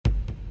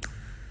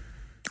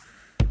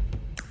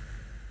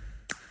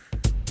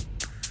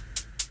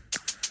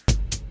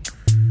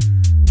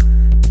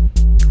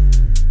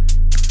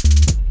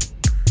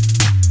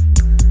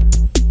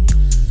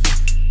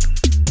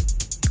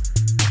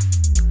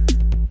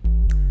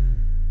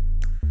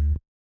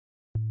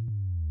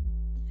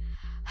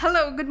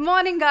Hello, good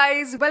morning,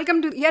 guys.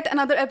 Welcome to yet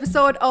another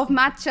episode of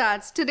Math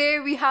Chats. Today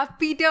we have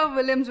Peter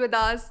Williams with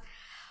us.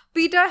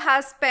 Peter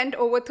has spent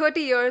over 30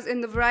 years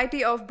in the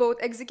variety of both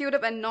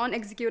executive and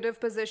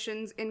non-executive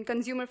positions in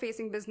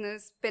consumer-facing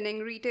business, spanning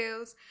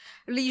retails,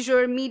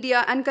 leisure,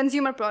 media, and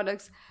consumer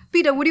products.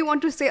 Peter, would you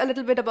want to say a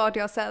little bit about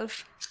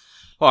yourself?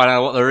 Well, I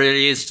know what there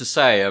really is to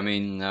say. I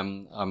mean,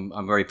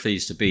 I'm very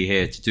pleased to be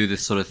here to do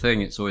this sort of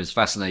thing. It's always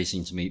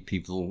fascinating to meet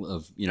people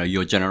of,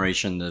 your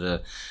generation that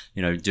are,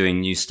 doing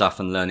new stuff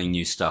and learning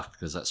new stuff,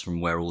 because that's from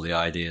where all the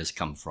ideas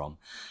come from.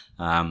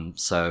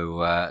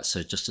 So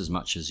just as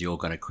much as you're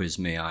going to quiz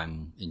me,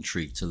 I'm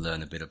intrigued to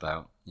learn a bit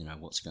about,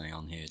 what's going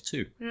on here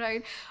too.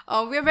 Right.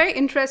 We're very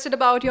interested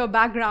about your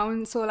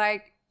background. So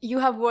you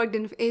have worked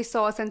in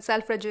ASOS and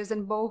Selfridges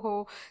and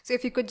Boho. So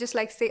if you could just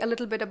say a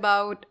little bit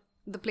about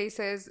the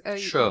places.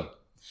 Sure.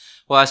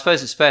 Well, I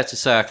suppose it's fair to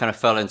say I kind of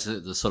fell into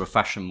the sort of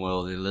fashion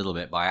world a little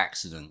bit by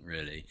accident,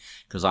 really,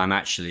 because I'm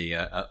actually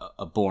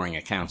a boring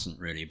accountant,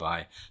 really,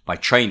 by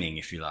training,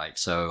 if you like.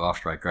 So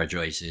after I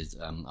graduated,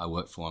 I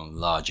worked for one of the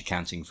large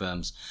accounting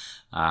firms,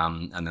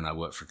 and then I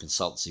worked for a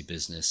consultancy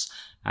business.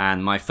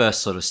 And my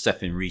first sort of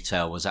step in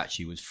retail was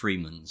actually with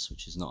Freeman's,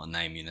 which is not a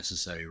name you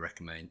necessarily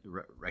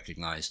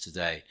recognize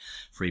today.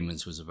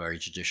 Freeman's was a very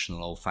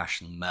traditional,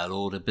 old-fashioned mail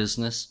order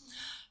business.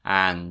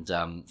 And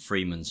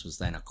Freeman's was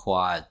then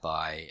acquired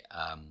by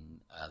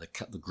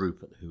the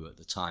group who at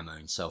the time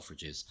owned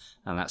Selfridges,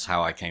 and that's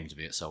how I came to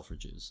be at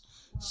Selfridges.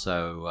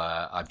 So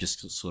I've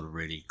just sort of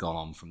really gone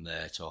on from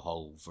there to a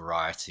whole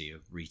variety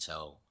of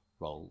retail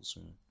roles.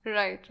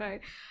 Right.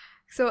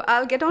 So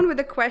I'll get on with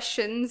the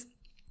questions.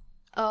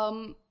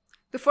 The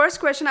first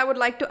question I would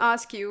like to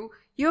ask you: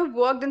 you have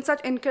worked in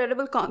such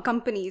incredible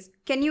companies.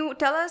 Can you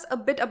tell us a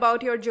bit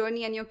about your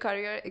journey and your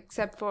career,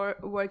 except for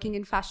working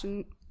in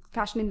fashion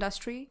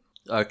industry?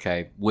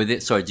 Okay.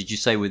 Sorry, did you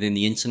say within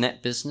the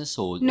internet business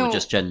or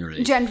just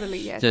generally? Generally,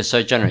 yes.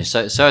 So generally.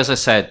 So as I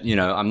said,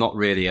 I'm not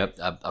really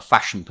a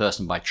fashion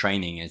person by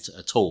training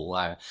at all.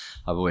 I've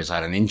always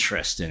had an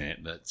interest in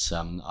it, but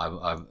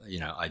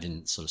I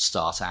didn't sort of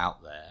start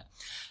out there.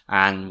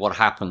 And what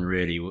happened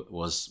really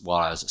was while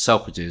I was at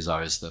Selfridges,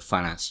 I was the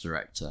finance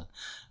director.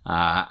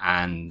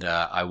 And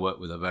I worked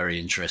with a very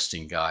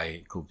interesting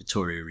guy called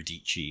Vittorio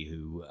Radici,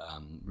 who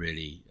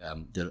really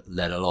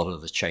led a lot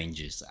of the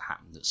changes that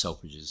happened at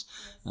Selfridges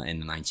in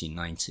the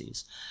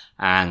 1990s.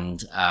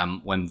 And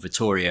when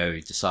Vittorio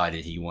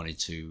decided he wanted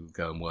to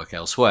go and work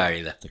elsewhere,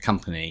 he left the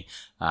company.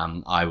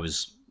 I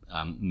was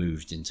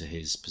moved into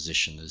his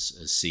position as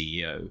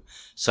CEO.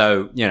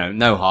 So,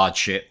 no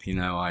hardship.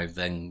 I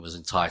then was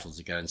entitled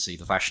to go and see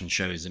the fashion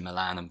shows in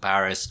Milan and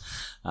Paris,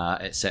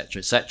 et cetera,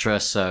 et cetera.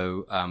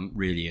 So,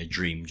 really a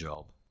dream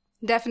job.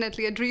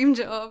 Definitely a dream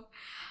job.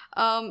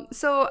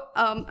 So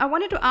I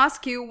wanted to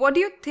ask you, what do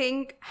you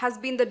think has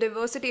been the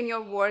diversity in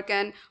your work,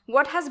 and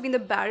what has been the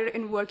barrier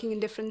in working in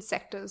different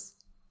sectors?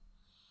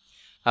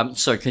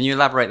 So can you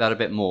elaborate that a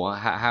bit more?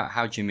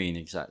 How do you mean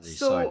exactly?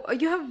 So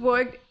you have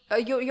worked,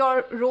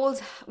 your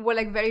roles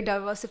were very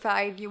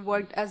diversified. You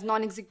worked as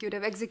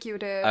non-executive,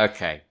 executive.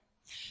 Okay.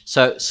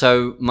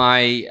 So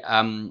my,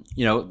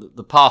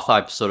 the path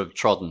I've sort of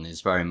trodden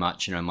is very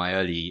much,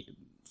 my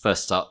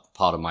first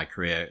part of my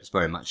career, it's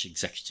very much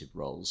executive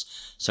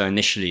roles. So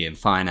initially in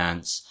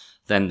finance,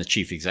 then the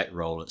chief exec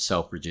role at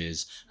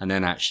Selfridges, and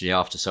then actually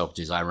after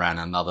Selfridges, I ran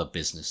another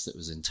business that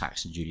was in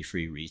tax and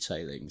duty-free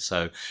retailing.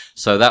 So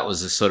that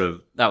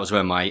was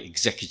where my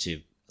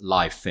executive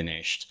life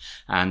finished.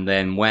 And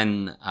then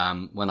when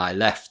I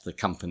left the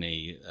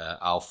company,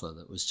 Alpha,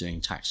 that was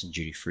doing tax and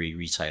duty-free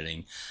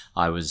retailing,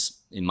 I was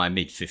in my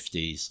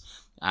mid-50s,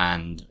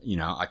 and,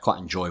 I quite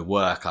enjoy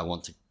work. I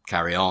want to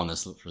carry on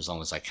for as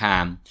long as I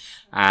can.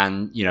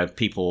 And,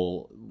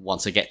 people,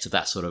 once I get to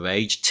that sort of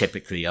age,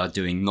 typically are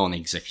doing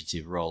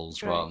non-executive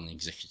roles rather than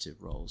executive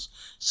roles.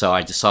 So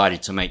I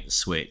decided to make the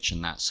switch,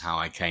 and that's how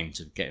I came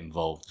to get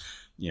involved,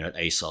 at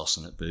ASOS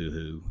and at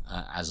Boohoo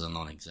as a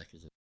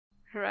non-executive.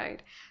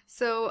 Right.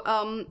 So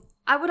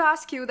I would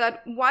ask you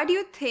that what do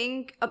you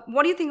think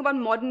about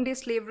modern day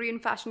slavery in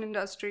fashion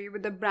industry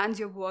with the brands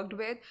you've worked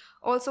with?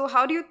 Also,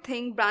 how do you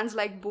think brands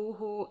like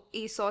Boohoo,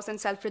 ASOS and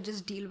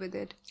Selfridges deal with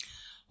it?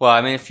 Well,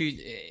 I mean,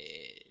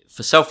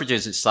 for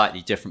Selfridges, it's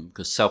slightly different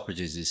because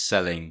Selfridges is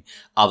selling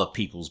other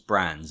people's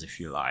brands, if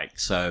you like.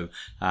 So,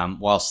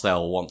 whilst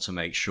they'll want to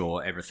make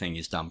sure everything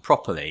is done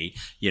properly,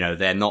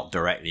 they're not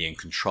directly in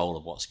control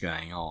of what's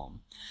going on.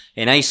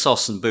 In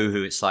ASOS and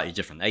Boohoo, it's slightly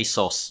different.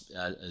 ASOS,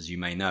 as you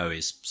may know,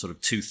 is sort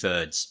of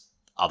 2/3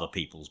 other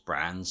people's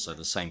brands, so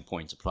the same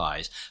point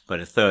applies, but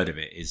a third of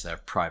it is their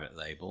private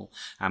label,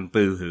 and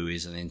Boohoo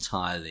is an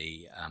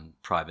entirely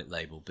private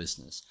label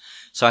business.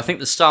 So I think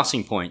the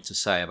starting point to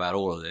say about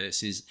all of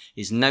this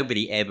is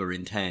nobody ever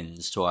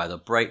intends to either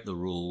break the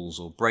rules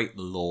or break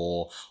the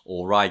law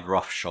or ride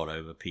roughshod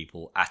over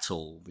people at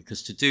all,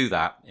 because to do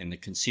that in the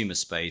consumer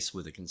space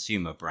with a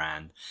consumer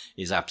brand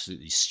is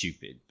absolutely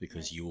stupid,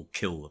 because you will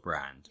kill the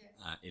brand.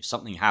 If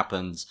something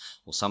happens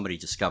or somebody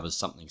discovers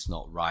something's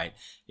not right,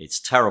 it's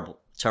terrible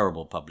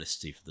terrible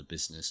publicity for the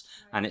business,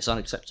 and it's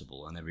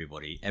unacceptable, and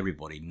everybody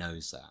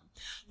knows that.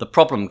 The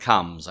problem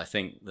comes, I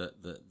think, that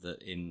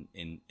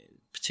in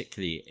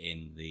particularly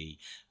in the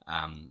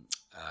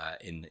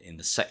in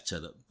the sector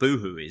that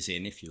Boohoo is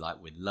in, if you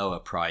like, with lower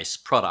price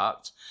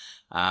product,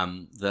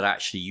 that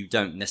actually you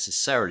don't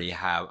necessarily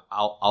have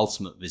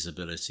ultimate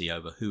visibility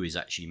over who is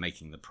actually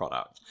making the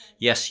product.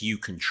 Yes, you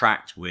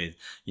contract with,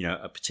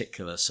 a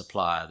particular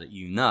supplier that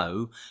you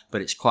know,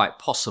 but it's quite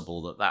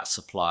possible that that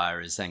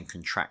supplier is then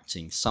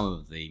contracting some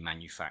of the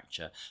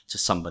manufacture to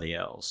somebody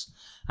else.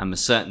 And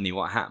certainly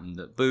what happened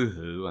at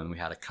Boohoo, and we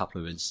had a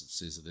couple of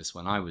instances of this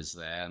when I was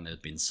there, and there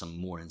have been some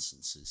more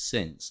instances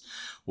since,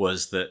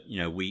 was that,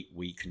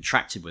 we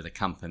contracted with a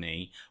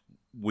company.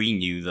 We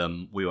knew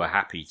them, we were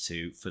happy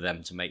for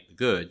them to make the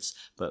goods,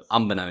 but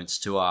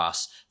unbeknownst to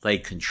us, they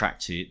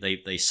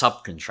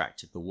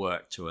subcontracted the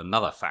work to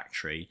another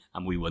factory,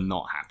 and we were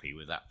not happy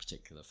with that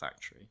particular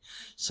factory.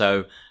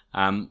 So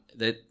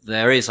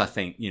there is, I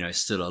think,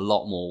 still a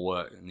lot more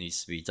work that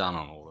needs to be done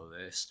on all of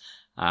this.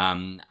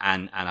 And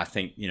I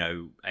think,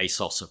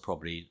 ASOS have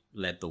probably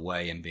led the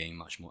way in being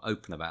much more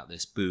open about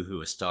this. Boohoo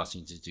are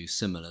starting to do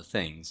similar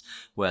things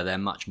where they're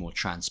much more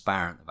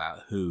transparent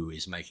about who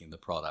is making the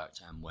product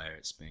and where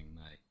it's being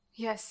made.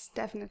 Yes,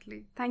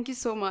 definitely. Thank you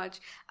so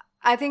much.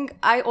 I think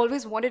I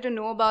always wanted to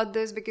know about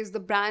this because the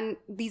brand,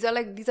 these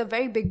are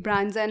very big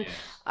brands, and yes.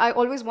 I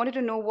always wanted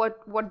to know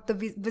what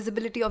the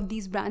visibility of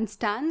these brands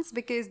stands,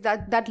 because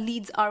that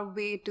leads our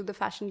way to the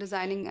fashion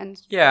designing.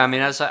 And yeah, I mean,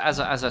 as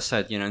I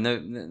said,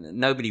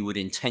 nobody would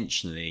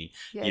intentionally,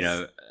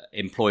 yes.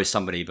 Employ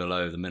somebody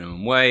below the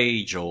minimum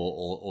wage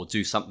or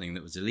do something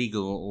that was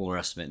illegal, all the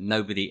rest of it.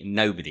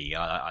 Nobody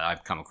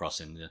I've come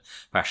across in the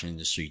fashion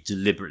industry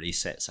deliberately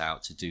sets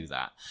out to do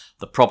that.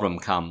 The problem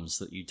comes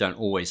that you don't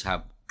always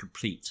have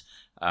complete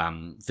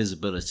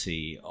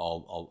visibility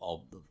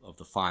of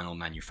the final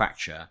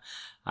manufacturer,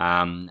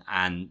 and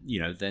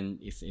then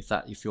if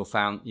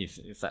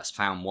that's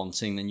found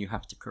wanting, then you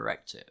have to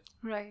correct it.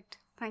 Right.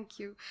 Thank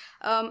you.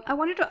 I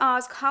wanted to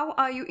ask, how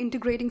are you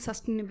integrating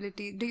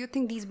sustainability? Do you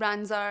think these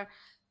brands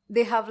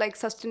they have like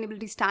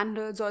sustainability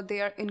standards, or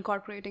they are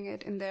incorporating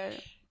it in their?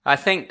 I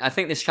think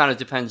this kind of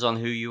depends on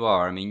who you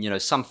are. I mean,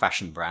 some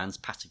fashion brands,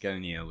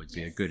 Patagonia would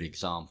be a good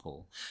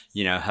example,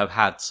 have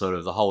had sort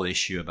of the whole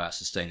issue about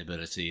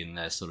sustainability in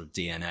their sort of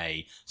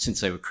DNA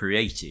since they were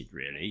created,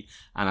 really.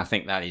 And I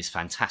think that is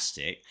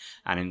fantastic.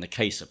 And in the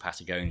case of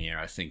Patagonia,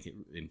 I think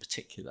in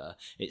particular,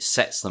 it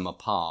sets them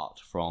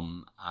apart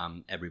from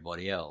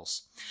everybody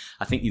else.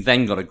 I think you've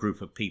then got a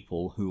group of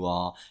people who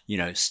are,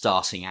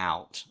 starting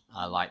out.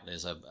 Like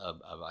there's I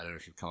don't know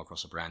if you've come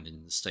across a brand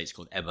in the States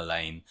called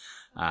Everlane.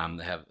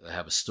 They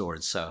have a store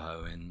in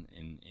Soho in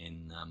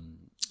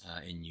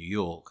New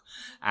York,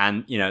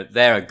 and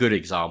they're a good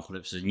example.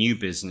 It was a new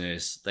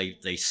business.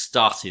 They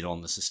started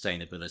on the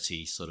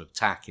sustainability sort of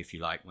tack, if you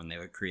like, when they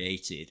were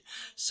created.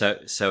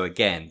 So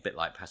again, a bit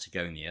like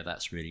Patagonia,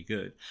 that's really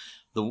good.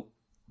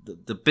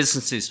 The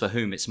businesses for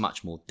whom it's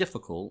much more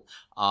difficult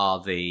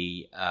are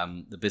the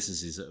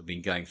businesses that have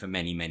been going for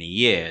many, many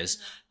years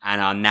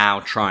and are now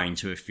trying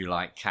to, if you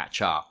like,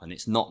 catch up. And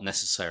it's not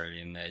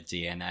necessarily in their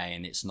DNA,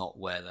 and it's not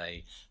where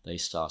they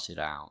started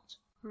out.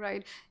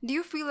 Right. Do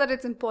you feel that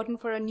it's important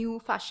for a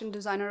new fashion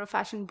designer or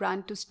fashion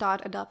brand to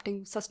start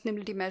adopting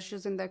sustainability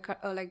measures in their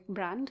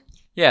brand?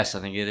 Yes,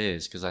 I think it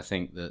is, because I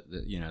think that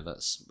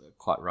that's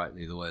quite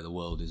rightly the way the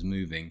world is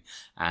moving,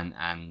 and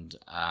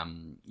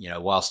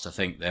whilst I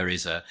think there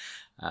is a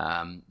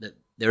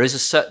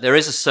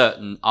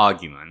certain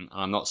argument,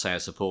 and I'm not saying I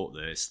support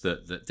this,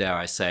 that dare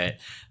I say it,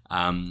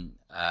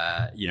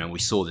 we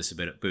saw this a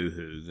bit at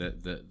Boohoo,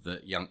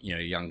 that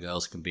young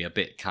girls can be a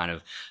bit kind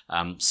of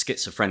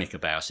schizophrenic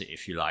about it,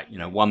 if you like.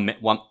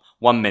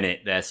 One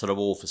minute they're sort of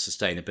all for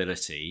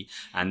sustainability,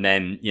 and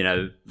then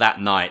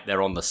that night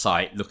they're on the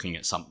site looking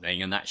at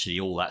something, and actually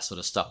all that sort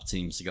of stuff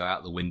seems to go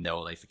out the window,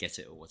 or they forget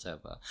it, or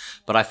whatever.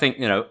 But I think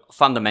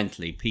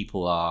fundamentally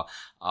people are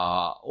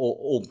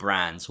all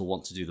brands will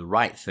want to do the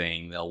right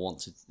thing. They'll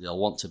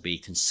want to be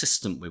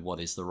consistent with what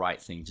is the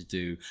right thing to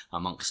do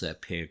amongst their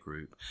peer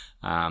group,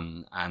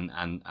 and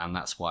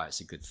that's why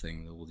it's a good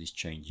thing that all these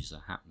changes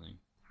are happening.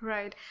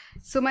 Right.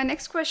 So my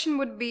next question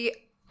would be,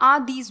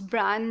 are these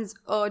brands,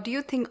 do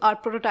you think, are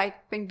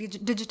prototyping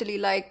digitally,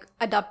 like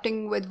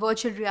adapting with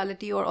virtual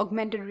reality or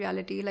augmented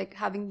reality, like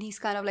having these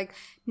kind of like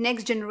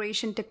next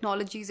generation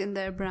technologies in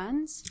their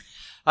brands?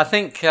 I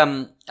think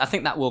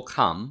that will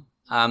come.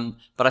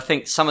 But I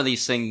think some of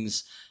these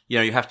things,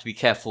 you have to be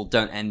careful,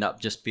 don't end up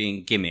just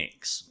being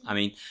gimmicks. I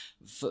mean,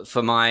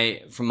 from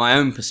my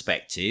own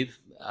perspective,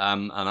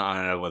 and I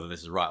don't know whether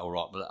this is right or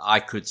wrong, but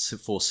I could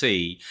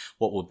foresee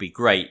what would be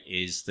great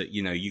is that,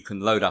 you can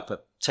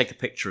take a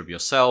picture of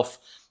yourself,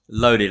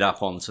 load it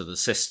up onto the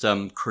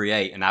system,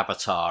 create an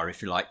avatar,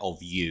 if you like,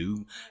 of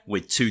you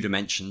with 2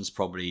 dimensions,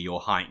 probably your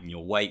height and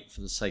your weight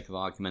for the sake of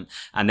argument,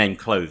 and then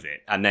clothe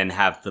it, and then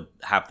have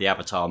the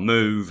avatar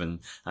move and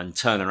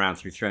turn around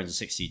through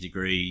 360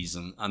 degrees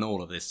and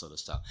all of this sort of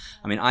stuff.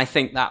 I mean, I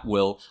think that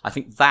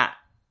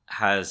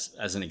has,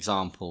 as an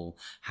example,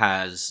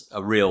 has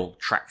a real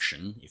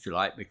traction, if you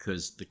like,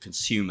 because the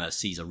consumer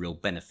sees a real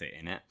benefit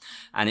in it.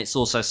 And it's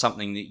also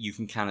something that you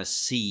can kind of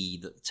see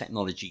that the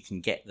technology can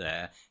get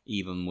there,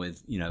 even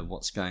with,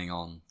 what's going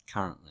on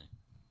currently.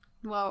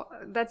 Wow,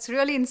 that's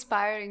really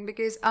inspiring,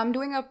 because I'm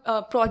doing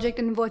a project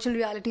in virtual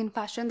reality in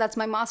fashion. That's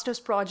my master's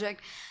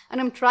project. And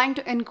I'm trying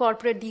to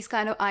incorporate these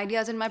kind of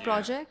ideas in my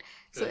project.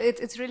 So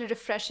it's really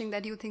refreshing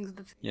that you think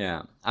that.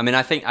 Yeah. I mean,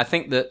 I think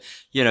that,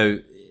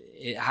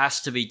 it has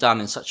to be done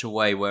in such a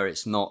way where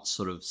it's not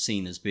sort of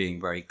seen as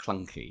being very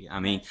clunky. I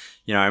mean,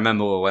 I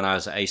remember when I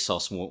was at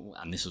ASOS,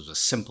 and this was a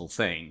simple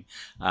thing,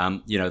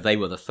 they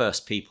were the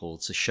first people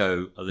to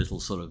show a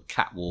little sort of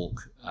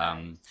catwalk,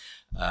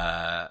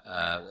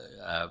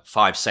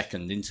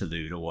 5-second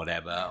interlude or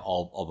whatever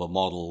of a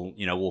model,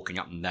 walking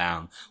up and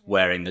down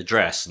wearing the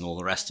dress and all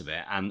the rest of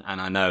it. And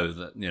I know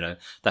that,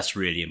 that's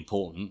really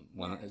important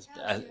when,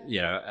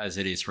 as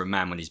it is for a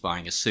man when he's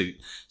buying a suit.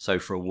 So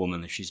for a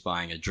woman, if she's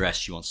buying a dress,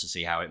 she wants to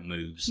see how it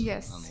moves and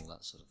all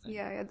that sort of thing.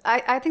 Yeah.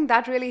 I think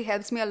that really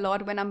helps me a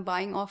lot when I'm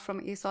buying off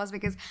from ASOS,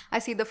 because I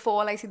see the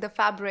fall, I see the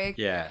fabric.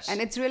 Yes.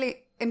 And it's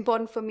really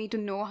important for me to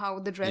know how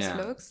the dress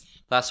looks.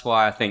 That's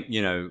why I think,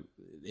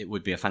 it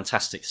would be a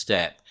fantastic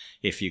step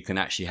if you can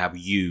actually have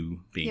you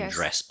being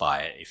dressed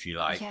by it, if you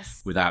like,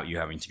 without you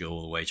having to go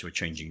all the way to a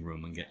changing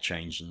room and get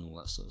changed and all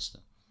that sort of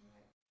stuff.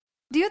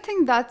 Do you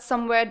think that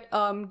somewhere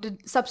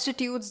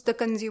substitutes the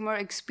consumer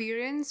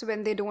experience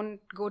when they don't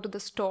go to the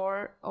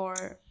store,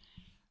 or?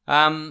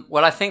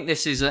 Well, I think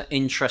this is an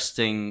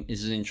interesting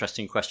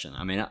question.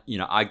 I mean,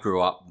 I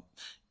grew up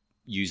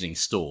using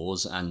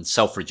stores, and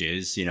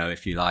Selfridges,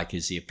 if you like,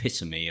 is the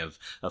epitome of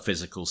a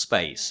physical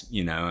space.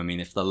 I mean,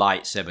 if the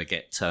lights ever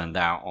get turned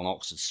out on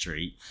Oxford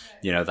Street,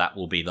 that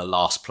will be the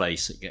last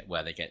place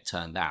where they get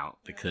turned out,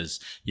 because,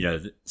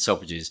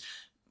 Selfridges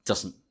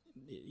doesn't,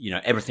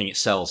 everything it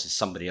sells is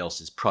somebody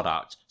else's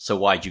product. So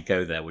why do you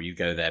go there? Well, you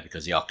go there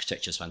because the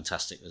architecture is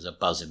fantastic. There's a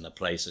buzz in the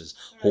place. There's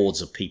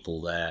hordes of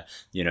people there.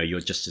 You're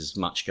just as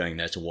much going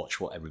there to watch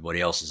what everybody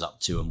else is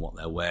up to and what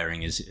they're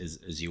wearing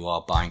as you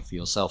are buying for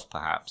yourself,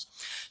 perhaps.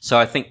 So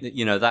I think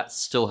that, that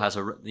still has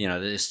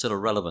there's still a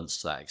relevance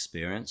to that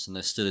experience, and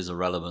there still is a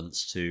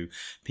relevance to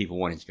people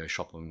wanting to go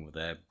shopping with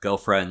their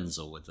girlfriends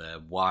or with their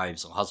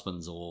wives or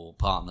husbands or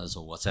partners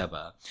or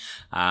whatever.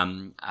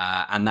 And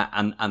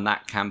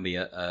that can be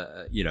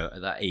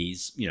that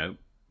is,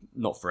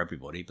 not for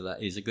everybody, but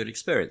that is a good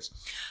experience.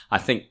 I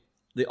think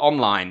the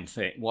online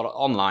thing, what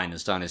online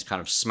has done is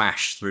kind of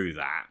smash through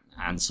that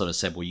and sort of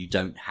said, well, you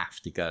don't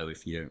have to go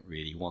if you don't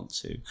really want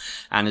to.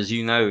 And as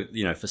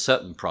for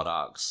certain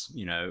products,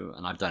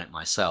 and I've done it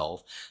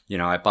myself,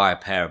 I buy a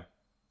pair of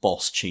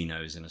Boss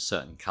chinos in a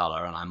certain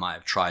color, and I might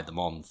have tried them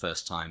on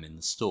first time in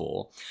the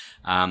store,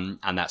 and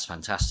that's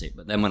fantastic.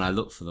 But then when I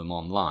look for them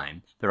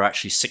online, there are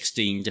actually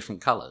 16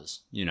 different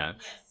colors,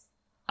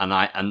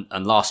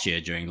 And last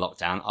year during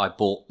lockdown, I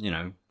bought,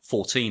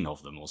 14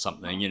 of them or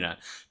something,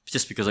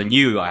 just because I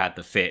knew I had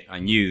the fit. I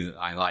knew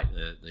I liked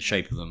the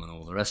shape of them and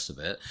all the rest of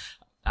it.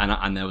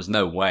 And there was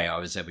no way I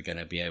was ever going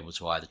to be able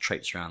to either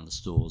traipse around the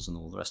stores and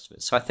all the rest of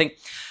it. So I think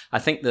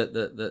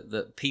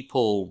that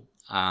people,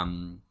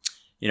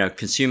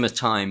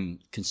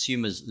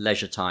 consumers'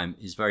 leisure time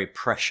is very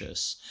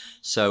precious.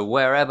 So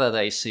wherever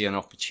they see an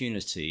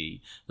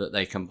opportunity that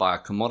they can buy a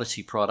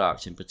commodity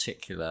product in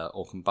particular,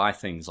 or can buy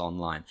things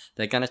online,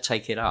 they're going to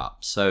take it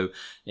up. So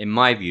in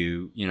my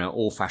view,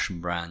 all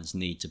fashion brands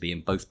need to be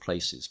in both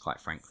places,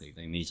 quite frankly.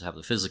 They need to have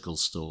the physical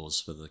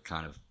stores for the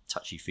kind of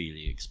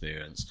touchy-feely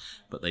experience,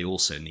 but they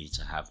also need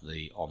to have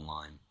the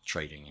online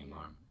trading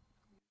environment.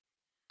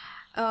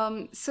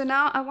 So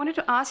now I wanted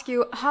to ask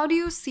you, how do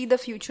you see the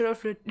future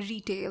of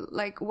retail?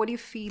 Like, what do you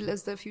feel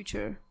is the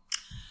future?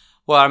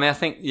 Well, I mean, I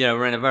think,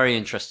 we're in a very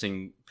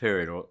interesting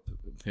period.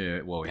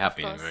 Well, we have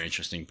been in a very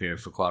interesting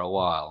period for quite a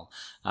while.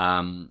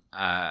 And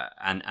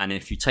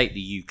if you take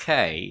the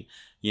UK,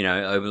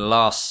 over the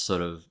last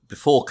sort of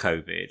before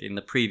COVID, in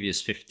the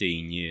previous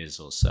 15 years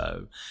or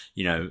so,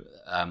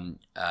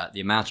 the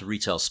amount of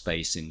retail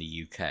space in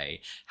the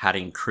UK had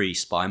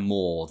increased by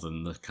more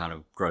than the kind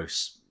of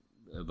gross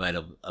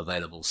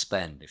available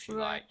spend, if you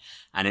like.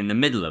 And in the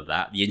middle of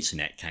that, the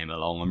internet came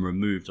along and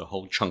removed a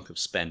whole chunk of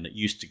spend that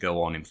used to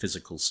go on in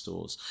physical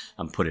stores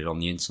and put it on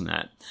the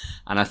internet.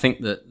 And I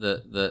think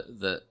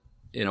that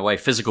in a way,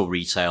 physical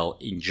retail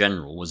in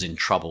general was in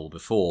trouble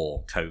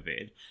before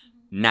COVID.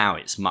 Now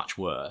it's much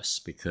worse,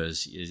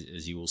 because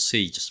as you will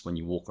see just when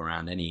you walk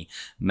around any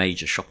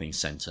major shopping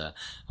centre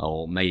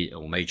or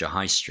major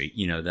high street,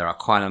 there are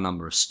quite a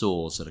number of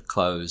stores that are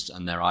closed,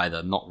 and they're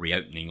either not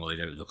reopening or they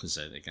don't look as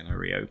though they're going to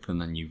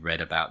reopen. And you've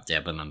read about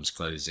Debenhams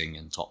closing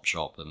and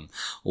Topshop and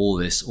all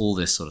this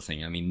sort of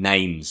thing. I mean,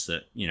 names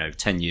that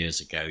 10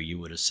 years ago you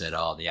would have said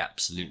are the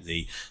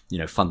absolutely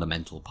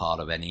fundamental part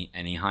of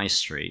any high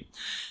street.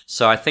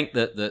 So I think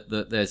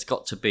that there's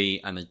got to be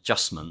an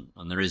adjustment,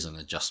 and there is an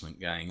adjustment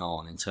going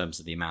on in terms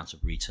of the amount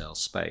of retail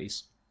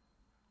space.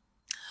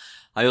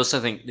 I also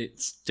think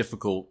it's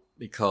difficult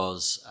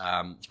because,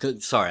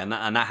 and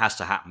that has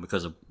to happen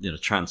because of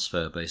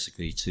transfer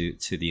basically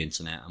to the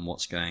internet and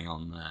what's going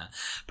on there.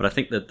 But I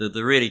think that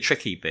the really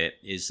tricky bit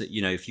is that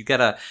if you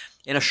get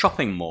in a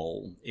shopping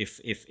mall,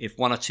 if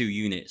one or two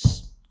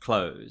units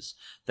close,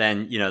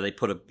 then they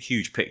put a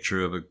huge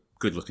picture of a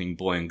good-looking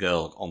boy and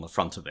girl on the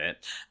front of it,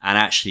 and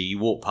actually you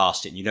walk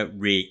past it and you don't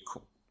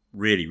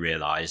really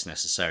realize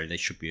necessarily there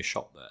should be a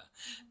shop there.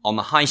 On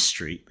the high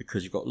street,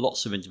 because you've got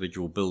lots of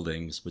individual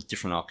buildings with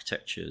different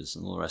architectures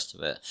and all the rest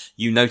of it,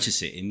 you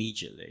notice it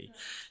immediately.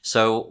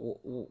 So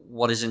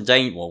what is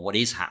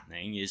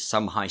happening is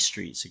some high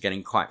streets are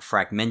getting quite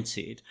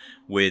fragmented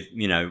with,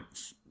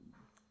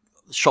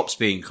 shops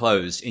being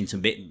closed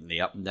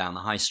intermittently up and down the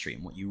high street.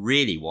 And what you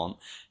really want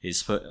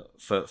is for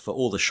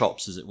all the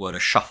shops, as it were, to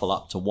shuffle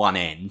up to one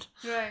end,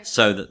 right,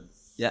 so that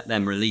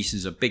then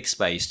releases a big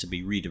space to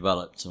be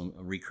redeveloped and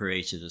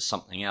recreated as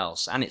something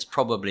else. And it's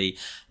probably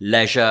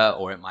leisure,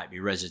 or it might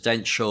be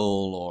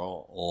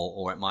residential,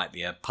 or it might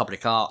be a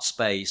public art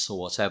space or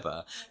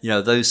whatever.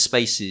 Those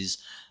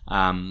spaces,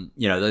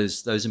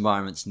 those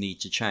environments need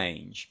to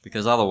change,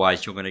 because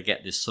otherwise you're going to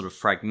get this sort of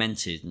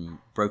fragmented and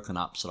broken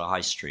up sort of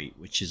high street,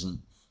 which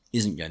isn't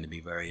going to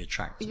be very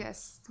attractive.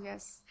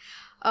 Yes.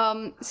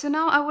 So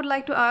now I would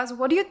like to ask,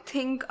 what do you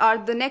think are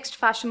the next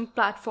fashion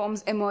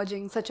platforms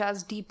emerging, such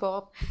as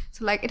Depop?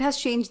 So it has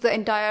changed the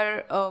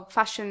entire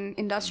fashion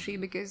industry,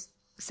 because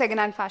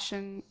secondhand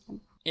fashion.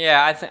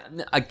 Yeah, I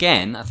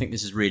think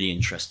this is really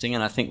interesting,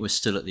 and I think we're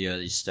still at the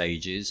early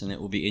stages, and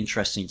it will be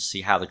interesting to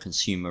see how the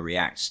consumer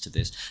reacts to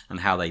this and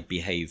how they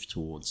behave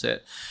towards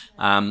it.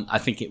 I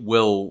think it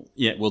will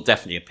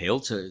definitely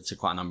appeal to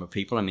quite a number of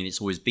people. I mean, it's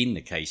always been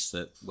the case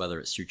that whether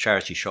it's through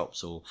charity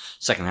shops or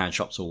secondhand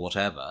shops or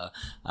whatever,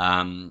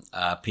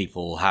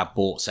 people have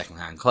bought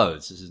secondhand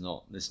clothes. This is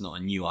not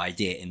a new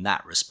idea in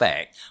that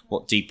respect.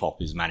 What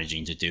Depop is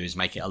managing to do is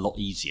make it a lot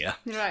easier,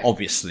 right,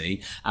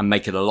 obviously, and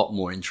make it a lot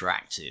more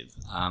interactive.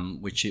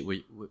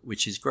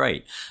 Which is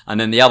great. And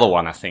then the other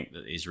one I think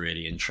that is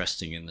really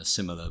interesting in the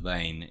similar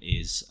vein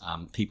is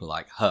people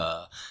like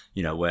Her,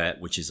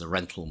 which is a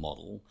rental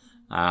model,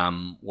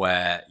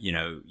 where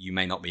you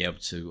may not be able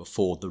to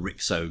afford the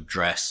Rixo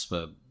dress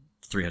for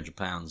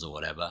 £300 or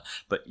whatever,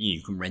 but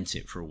you can rent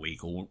it for a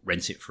week, or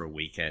rent it for a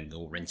weekend,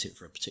 or rent it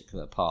for a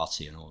particular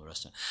party, and all the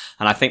rest of it.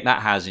 And I think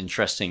that has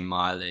interesting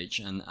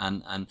mileage.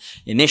 And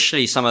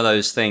initially, some of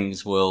those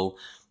things will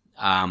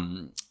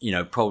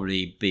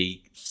probably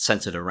be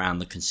centered around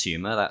the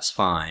consumer. That's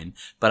fine.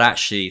 But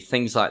actually,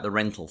 things like the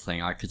rental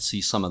thing, I could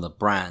see some of the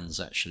brands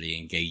actually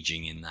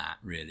engaging in that,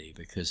 really,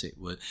 because it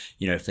would,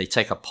 if they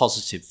take a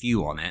positive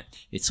view on it,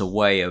 it's a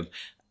way of,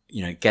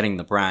 getting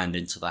the brand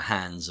into the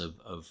hands of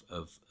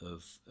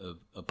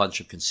a bunch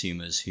of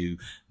consumers who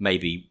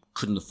maybe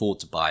couldn't afford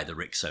to buy the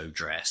Rixo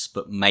dress,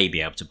 but may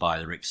be able to buy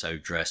the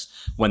Rixo dress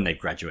when they've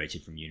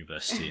graduated from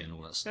university and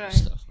all that sort of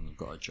stuff, and they've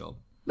got a job.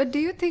 But do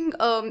you think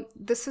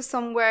this is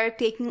somewhere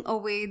taking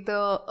away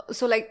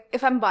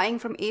if I'm buying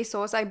from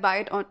ASOS, I buy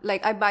it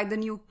I buy the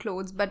new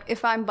clothes, but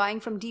if I'm buying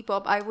from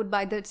Depop, I would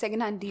buy the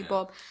secondhand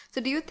Depop. Yeah.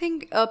 So do you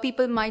think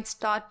people might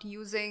start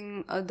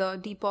using the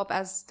Depop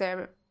as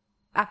their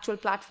actual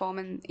platform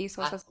and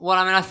ASOS?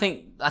 I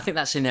think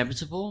that's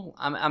inevitable.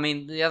 I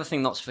mean, the other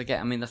thing not to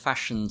forget, the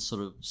fashion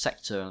sort of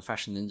sector and the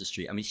fashion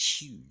industry,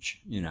 it's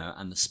huge,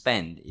 and the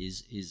spend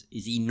is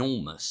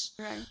enormous.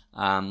 Right.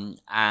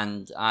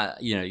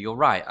 You're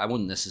right. I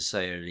wouldn't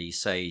necessarily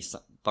say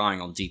buying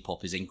on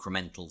Depop is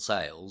incremental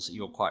sales.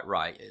 You're quite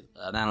right.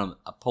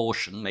 A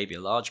portion, maybe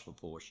a large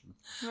proportion,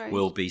 right,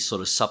 will be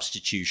sort of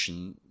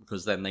substitution,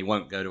 because then they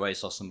won't go to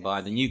ASOS and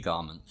buy the new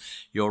garment.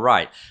 You're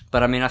right.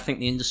 But I think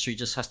the industry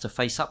just has to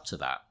face up to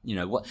that.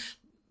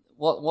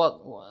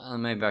 What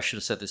maybe I should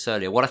have said this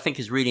earlier. What I think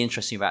is really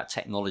interesting about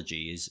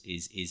technology is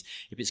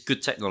if it's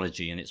good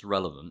technology and it's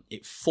relevant,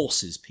 it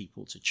forces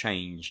people to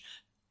change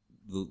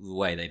the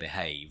way they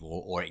behave,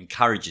 or it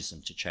encourages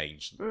them to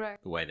change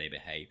the way they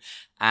behave.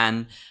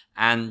 And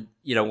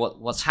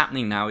what's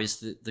happening now is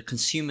that the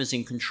consumer's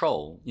in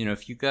control.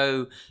 If you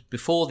go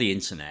before the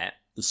internet,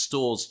 the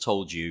stores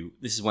told you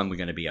this is when we're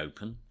going to be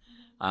open.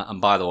 And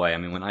by the way,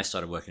 when I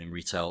started working in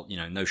retail,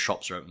 no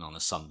shops are open on a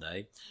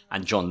Sunday,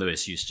 and John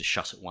Lewis used to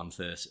shut at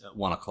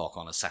 1 o'clock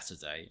on a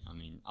Saturday.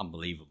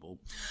 Unbelievable.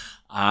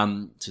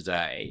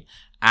 Today,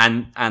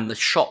 and the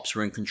shops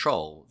were in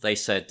control. They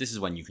said this is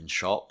when you can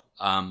shop.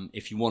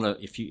 If you want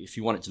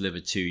it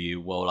delivered to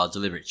you, well, I'll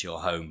deliver it to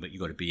your home, but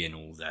you've got to be in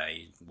all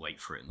day, wait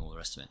for it, and all the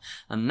rest of it.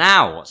 And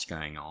now what's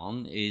going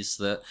on is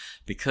that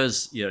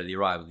because the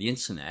arrival of the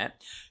internet,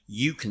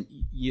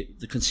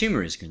 the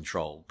consumer is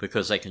controlled,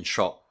 because they can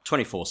shop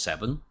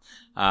 24/7.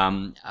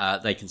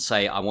 They can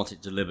say, I want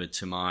it delivered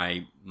to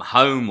my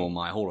home or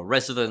my hall of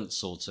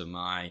residence or to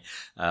my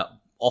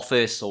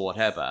office or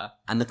whatever,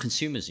 and the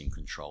consumer's in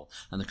control.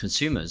 And the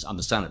consumers,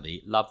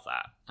 understandably, love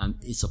that. And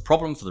it's a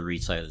problem for the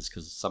retailers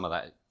because some of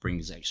that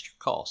brings extra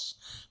costs.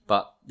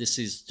 But this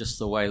is just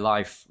the way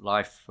life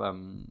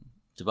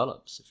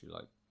develops, if you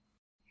like.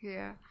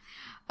 Yeah.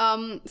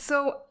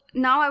 So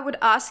now I would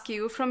ask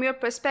you, from your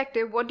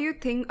perspective, what do you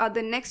think are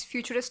the next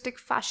futuristic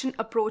fashion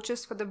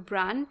approaches for the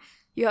brand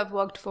you have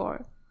worked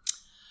for?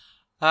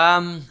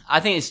 I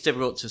think it's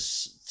difficult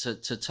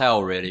to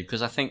tell really,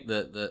 because I think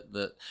that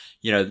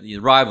the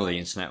arrival of the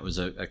internet was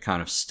a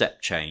kind of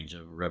step change,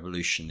 a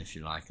revolution, if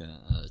you like,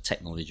 a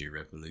technology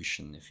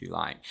revolution, if you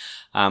like.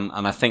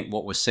 And I think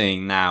what we're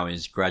seeing now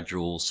is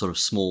gradual, sort of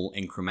small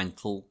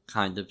incremental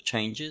kind of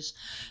changes.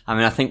 I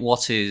mean, I think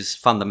what is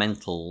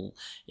fundamental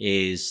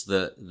is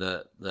that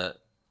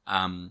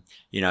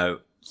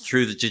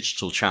through the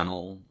digital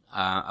channel,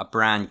 a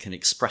brand can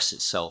express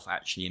itself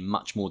actually in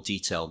much more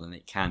detail than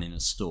it can in a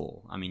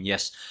store. I mean,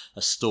 yes,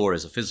 a store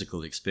is a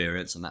physical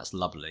experience and that's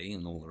lovely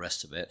and all the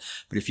rest of it.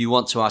 But if you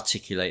want to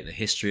articulate the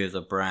history of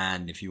the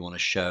brand, if you want to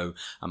show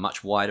a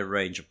much wider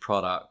range of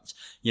product,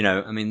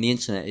 I mean, the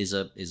internet is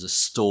a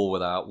store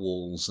without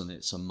walls, and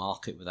it's a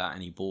market without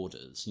any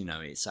borders.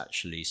 It's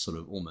actually sort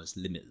of almost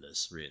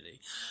limitless, really.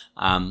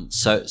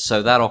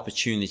 So that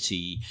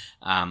opportunity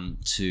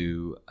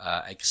to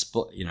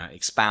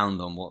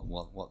expound on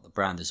what the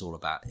brand is all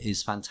about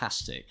is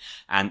fantastic,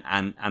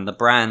 and the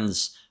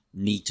brands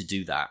need to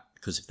do that,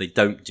 because if they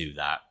don't do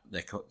that,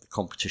 the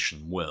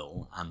competition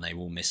will, and they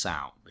will miss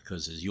out,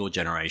 because as your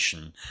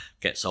generation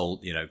gets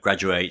old,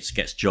 graduates,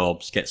 gets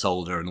jobs, gets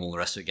older, and all the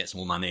rest of it, gets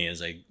more money as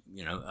they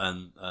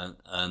earn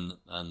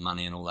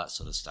money and all that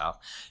sort of stuff.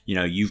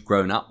 You've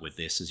grown up with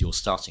this as your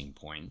starting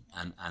point,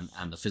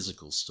 and the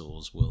physical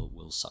stores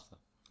will suffer.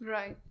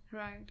 Right.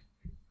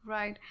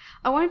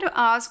 I wanted to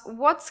ask,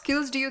 what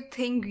skills do you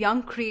think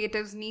young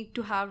creatives need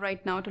to have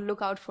right now to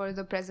look out for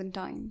the present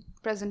time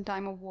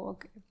of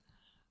work?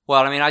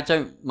 Well, I mean, I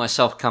don't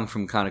myself come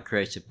from kind of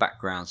creative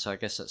background, so I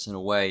guess that's in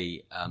a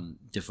way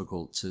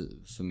difficult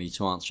for me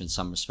to answer in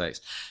some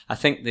respects. I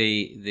think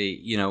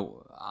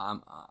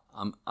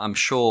I'm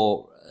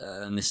sure,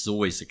 and this is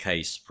always the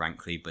case,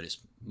 frankly, but it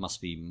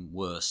must be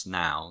worse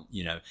now.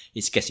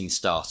 It's getting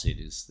started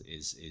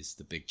is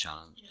the big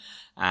challenge. Yeah.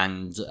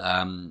 And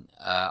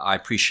I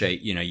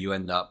appreciate, you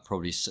end up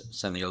probably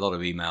sending a lot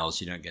of emails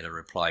you don't get a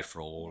reply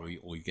for, or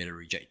you get a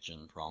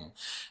rejection from,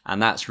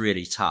 and that's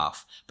really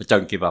tough. But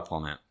don't give up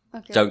on it.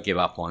 Okay. Don't give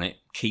up on it.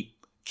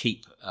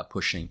 Keep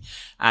pushing.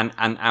 And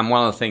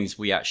one of the things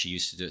we actually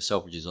used to do at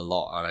Selfridges a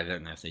lot, and I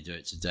don't know if they do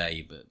it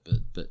today,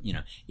 but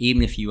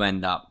even if you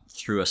end up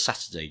through a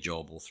Saturday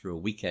job or through a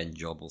weekend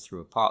job or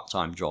through a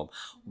part-time job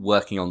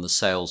working on the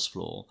sales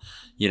floor,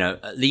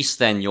 at least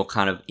then you're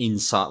kind of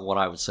inside, what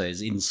I would say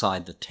is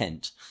inside the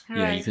tent.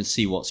 Right. You can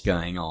see what's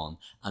going on,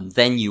 and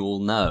then you will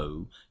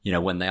know,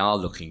 when they are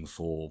looking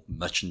for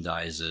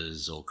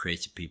merchandisers or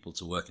creative people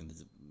to work in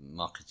the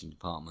marketing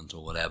department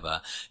or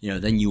whatever,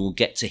 then you will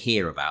get to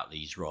hear about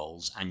these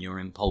roles, and you're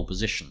in pole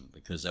position,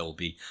 because there will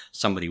be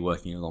somebody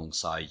working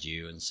alongside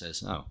you and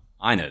says, oh,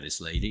 I know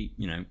this lady,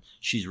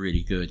 she's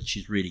really good,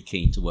 she's really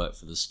keen to work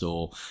for the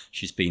store,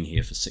 she's been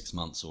here for 6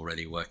 months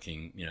already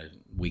working,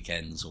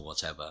 weekends or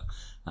whatever,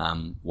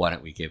 why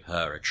don't we give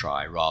her a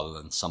try, rather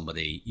than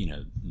somebody,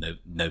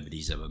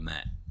 nobody's ever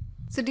met.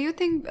 So do you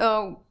think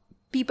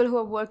people who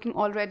are working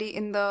already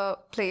in the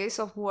place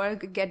of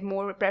work get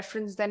more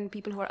preference than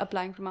people who are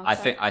applying from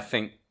outside? I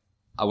think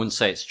I wouldn't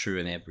say it's true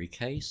in every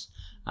case,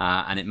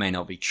 and it may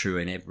not be true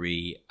in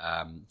every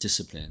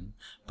discipline,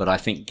 but I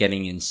think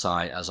getting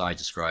inside, as I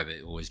describe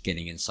it, always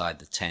getting inside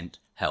the tent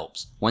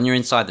helps. When you're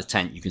inside the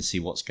tent, you can see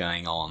what's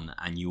going on,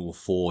 and you will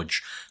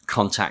forge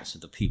contacts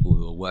with the people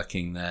who are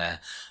working there.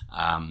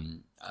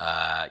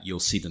 You'll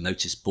see the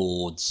notice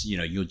boards.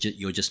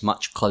 You're just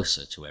much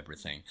closer to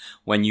everything.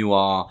 When you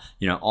are,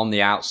 on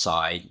the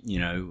outside,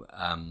 not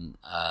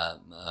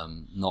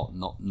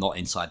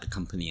inside the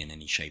company in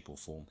any shape or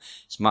form,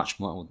 it's much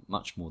more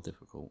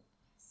difficult.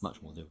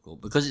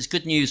 Because it's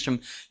good news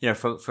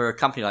for a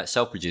company like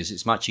Selfridges.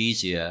 It's much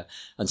easier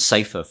and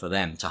safer for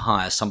them to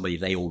hire somebody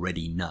they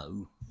already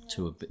know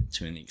to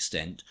an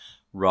extent,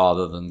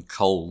 rather than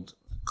cold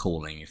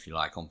calling, if you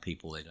like, on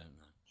people they don't know.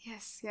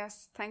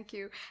 Yes, thank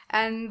you.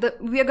 And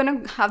we are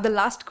going to have the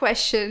last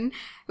question,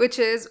 which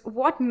is,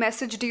 what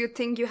message do you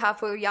think you have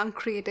for young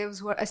creatives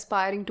who are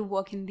aspiring to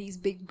work in these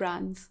big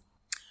brands?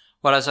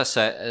 Well, as I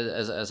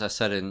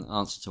said in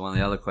answer to one of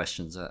the other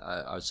questions,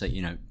 I would say,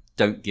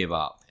 don't give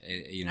up.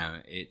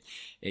 It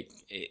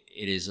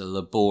is a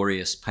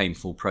laborious,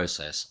 painful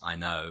process, I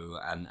know,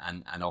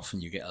 and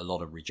often you get a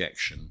lot of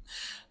rejection,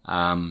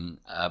 and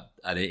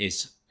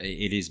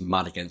it is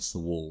mud against the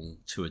wall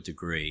to a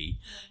degree.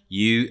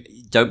 You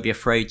don't be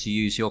afraid to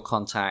use your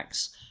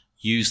contacts.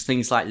 Use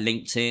things like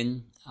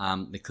LinkedIn,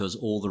 because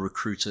all the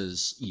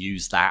recruiters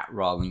use that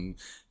rather than,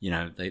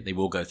 they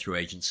will go through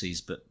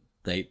agencies, but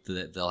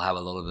they'll have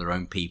a lot of their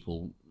own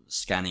people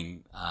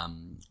scanning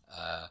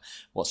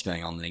what's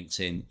going on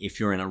LinkedIn. If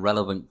you're in a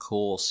relevant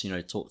course,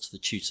 talk to the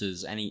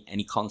tutors,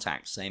 any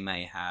contacts they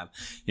may have,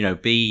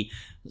 be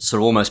sort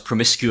of almost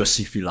promiscuous,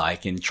 if you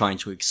like, in trying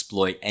to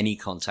exploit any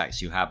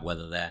contacts you have,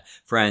 whether they're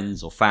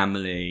friends or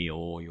family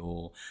or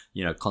your,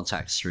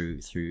 contacts through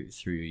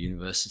your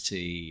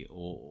university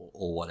or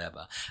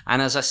whatever.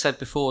 And as I said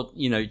before,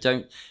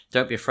 don't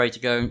be afraid to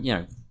go,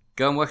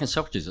 go and work in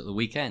Selfridges at the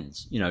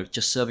weekends.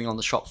 Just serving on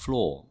the shop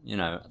floor.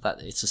 That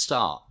it's a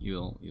start.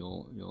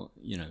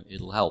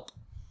 It'll help.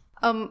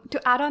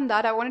 To add on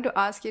that, I wanted to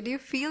ask you, do you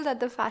feel that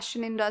the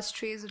fashion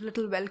industry is a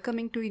little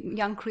welcoming to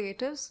young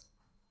creatives?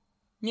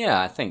 Yeah,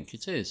 I think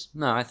it is.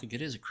 No, I think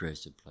it is a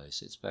creative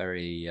place. It's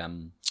very. I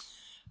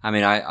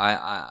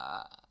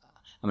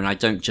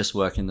don't just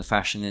work in the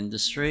fashion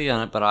industry,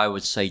 but I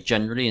would say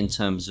generally in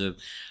terms of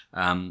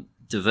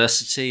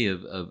diversity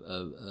of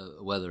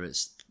whether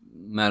it's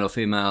male or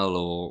female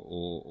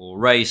or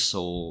race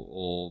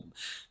or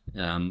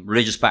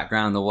religious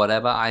background or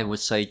whatever, I would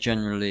say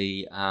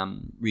generally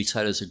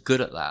retailers are good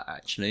at that,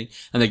 actually.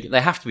 And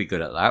they have to be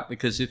good at that,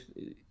 because if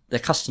their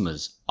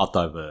customers are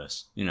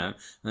diverse, and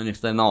if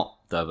they're not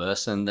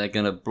diverse, then they're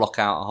going to block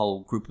out a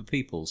whole group of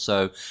people.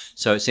 So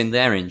it's in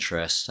their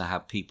interest to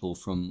have people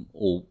from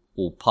all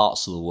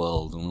parts of the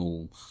world and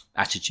all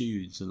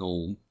attitudes and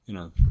all,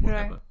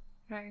 whatever.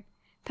 Right.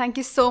 Thank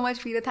you so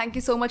much, Peter. Thank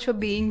you so much for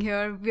being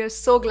here. We are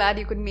so glad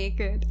you could make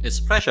it. It's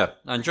a pleasure.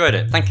 I enjoyed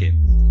it. Thank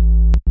you.